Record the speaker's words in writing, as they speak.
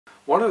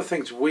One of the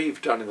things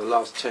we've done in the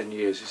last 10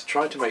 years is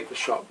try to make the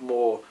shop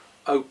more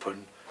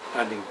open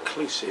and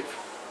inclusive,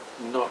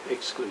 not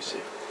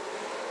exclusive.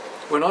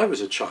 When I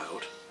was a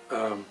child,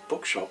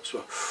 bookshops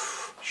were,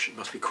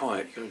 must be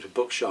quiet, you go into a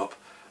bookshop,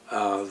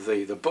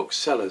 the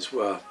booksellers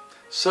were,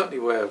 certainly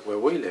where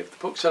we lived, the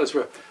booksellers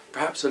were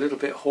perhaps a little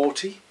bit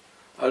haughty,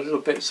 a little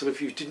bit sort of,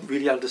 you didn't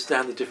really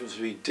understand the difference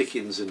between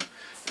Dickens and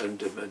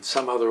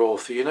some other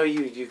author, you know,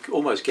 you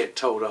almost get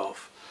told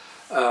off.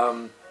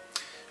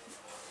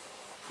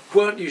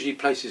 Weren't usually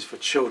places for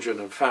children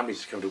and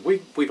families to come to.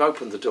 We've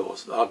opened the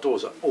doors. Our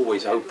doors are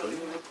always open.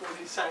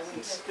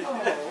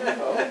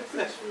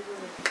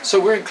 So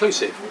we're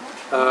inclusive.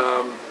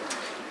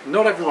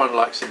 Not everyone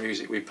likes the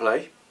music we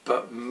play,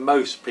 but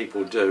most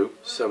people do.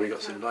 So we've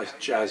got some nice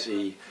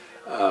jazzy,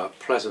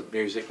 pleasant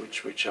music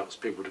which helps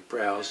people to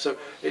browse. So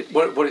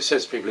what it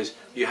says to people is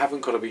you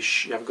haven't got to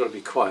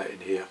be quiet in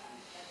here.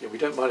 Yeah, we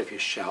don't mind if you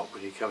shout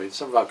when you come in.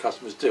 Some of our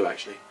customers do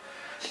actually.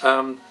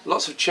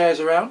 Lots of chairs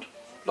around.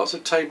 Lots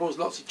of tables,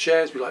 lots of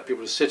chairs. We like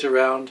people to sit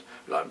around,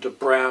 we like them to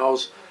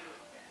browse.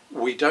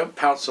 We don't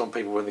pounce on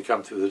people when they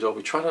come through the door.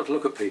 We try not to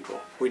look at people.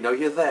 We know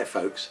you're there,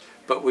 folks,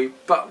 but we're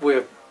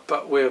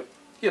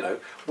you know,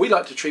 we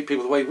like to treat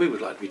people the way we would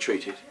like to be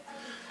treated.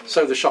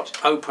 So the shop's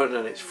open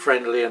and it's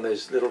friendly, and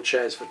there's little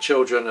chairs for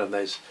children, and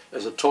there's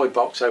a toy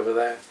box over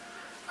there.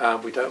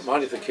 We don't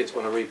mind if the kids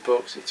want to read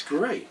books. It's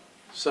great.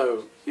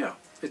 So yeah,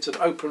 it's an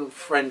open,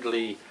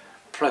 friendly,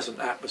 pleasant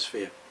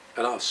atmosphere.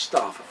 And our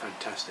staff are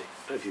fantastic. I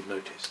don't know if you've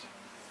noticed.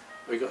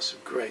 We've got some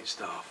great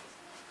staff,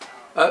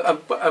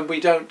 and we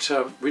don't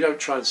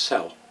try and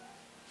sell.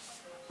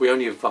 We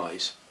only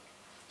advise.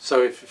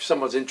 So if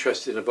someone's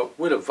interested in a book,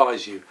 we'll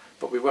advise you,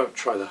 but we won't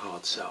try the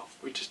hard sell.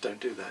 We just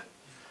don't do that,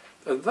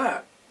 and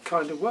that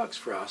kind of works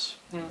for us.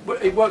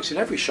 It works in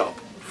every shop.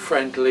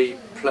 Friendly,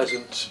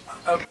 pleasant,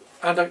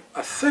 and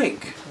I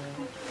think,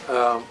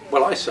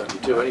 well, I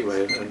certainly do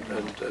anyway,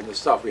 and the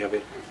staff we have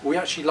here, we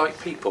actually like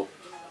people.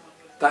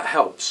 That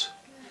helps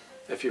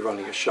if you're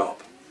running a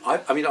shop.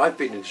 I mean, I've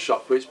been in a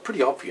shop where it's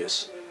pretty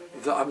obvious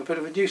that I'm a bit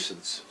of a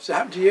nuisance. Does it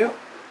happen to you?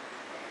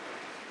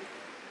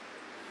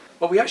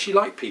 Well, we actually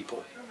like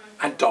people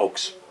and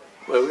dogs.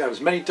 Well, we have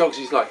as many dogs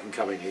as you like can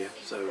come in here.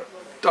 So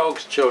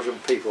dogs, children,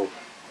 people,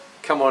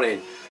 come on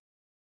in.